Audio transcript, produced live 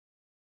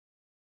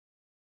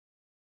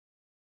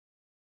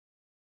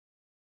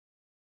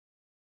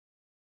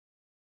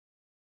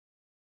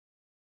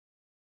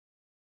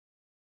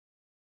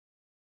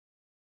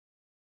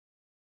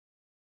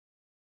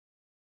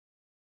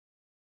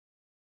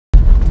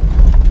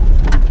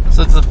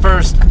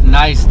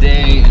nice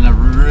day in a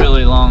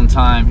really long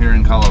time here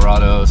in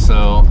Colorado.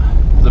 So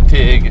the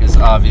pig is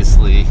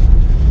obviously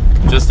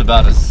just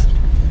about as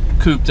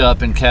cooped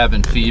up in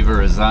cabin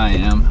fever as I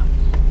am.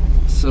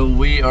 So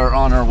we are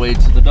on our way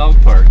to the dog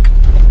park.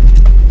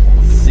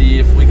 Let's see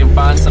if we can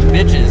find some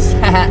bitches.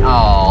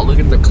 Oh, look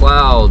at the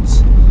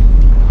clouds.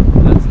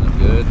 That's not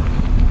good.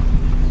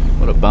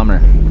 What a bummer.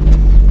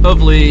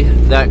 Hopefully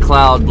that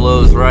cloud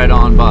blows right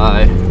on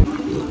by.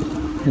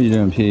 How you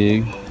doing,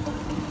 pig?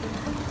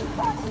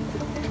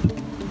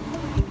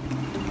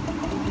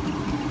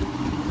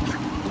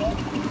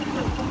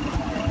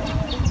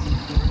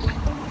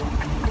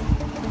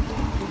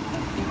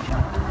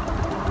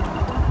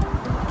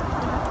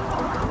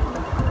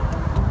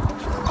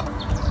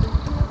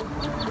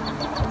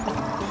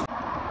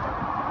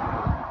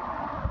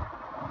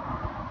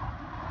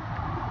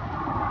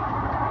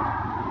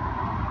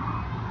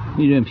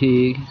 You doing,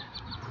 pig?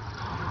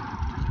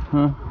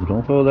 Huh?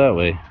 Don't go that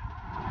way.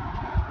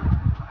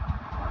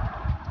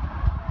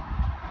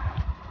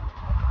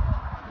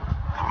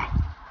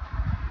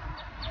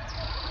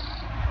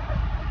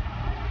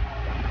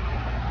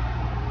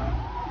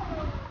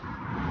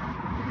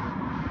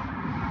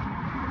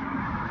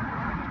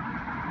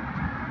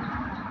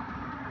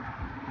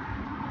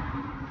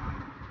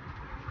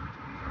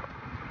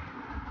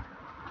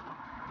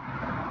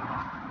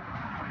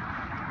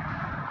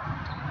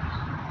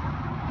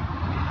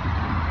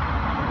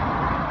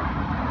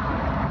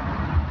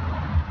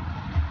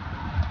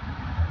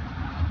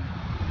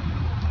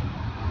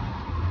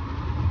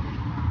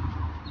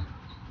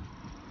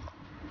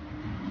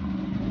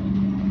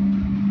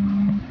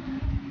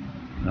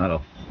 Not a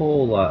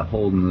whole lot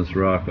holding this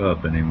rock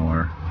up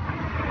anymore.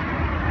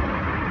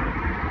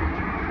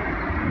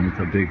 And it's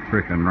a big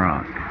frickin'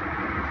 rock.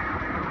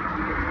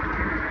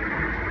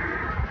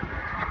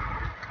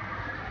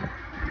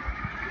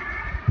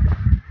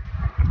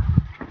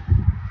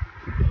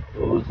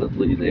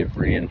 Supposedly they've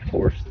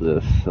reinforced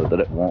this so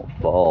that it won't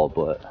fall,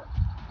 but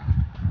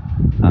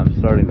I'm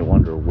starting to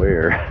wonder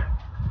where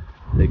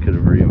they could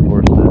have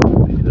reinforced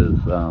it,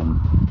 because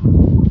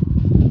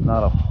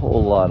not a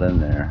whole lot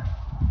in there.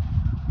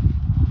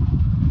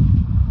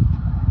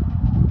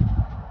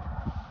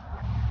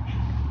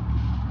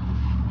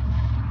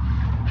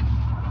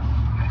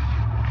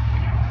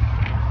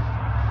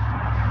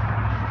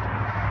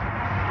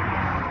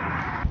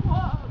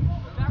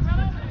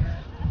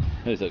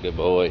 He's a good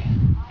boy.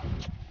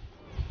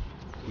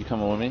 You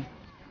coming with me?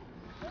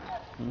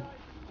 Hmm?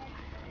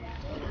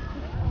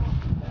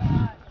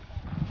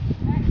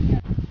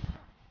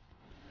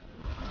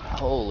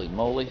 Holy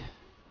moly.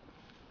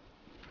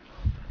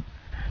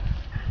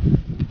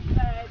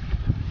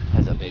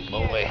 That's a big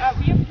boy. We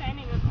are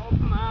planning an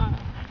open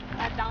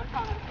at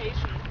downtown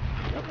location.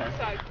 Okay.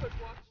 So I could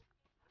watch.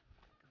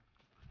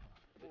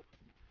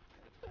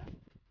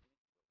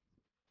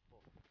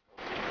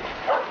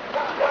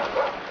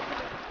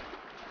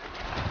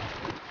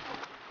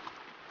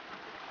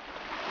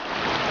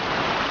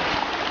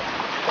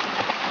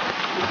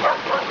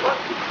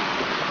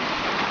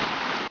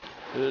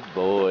 Good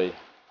boy.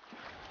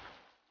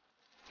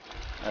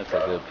 That's a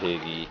good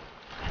piggy.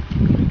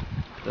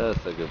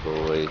 That's a good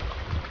boy.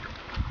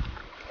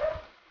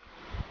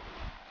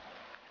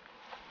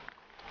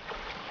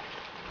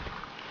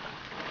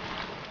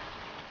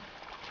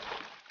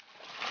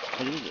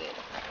 What is it?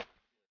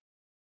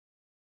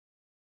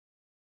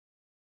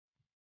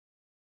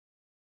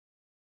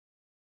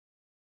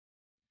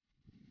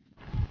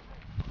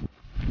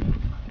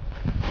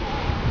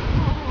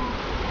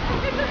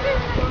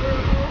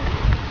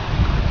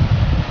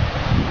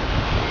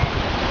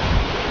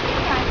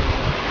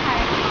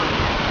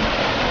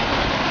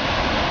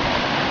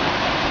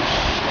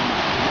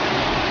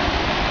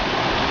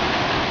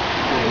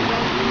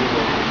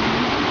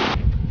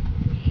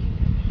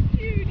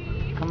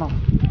 Come on.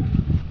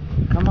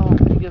 Come on,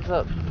 he gives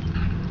up.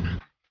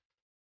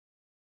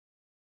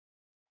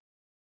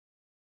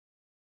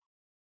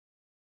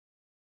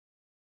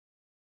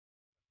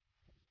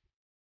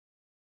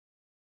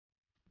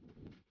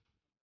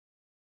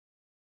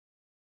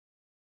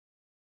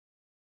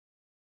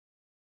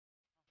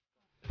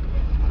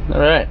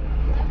 Alright.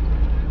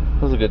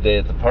 It was a good day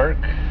at the park.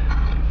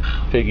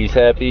 Piggy's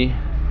happy.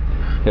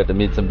 Got to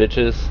meet some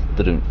bitches.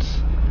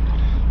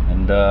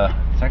 And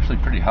it's actually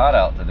pretty hot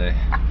out today,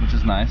 which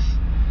is nice.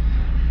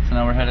 So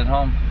now we're headed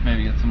home.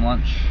 Maybe get some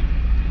lunch.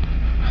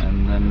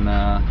 And then,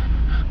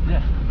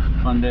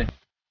 yeah, fun day.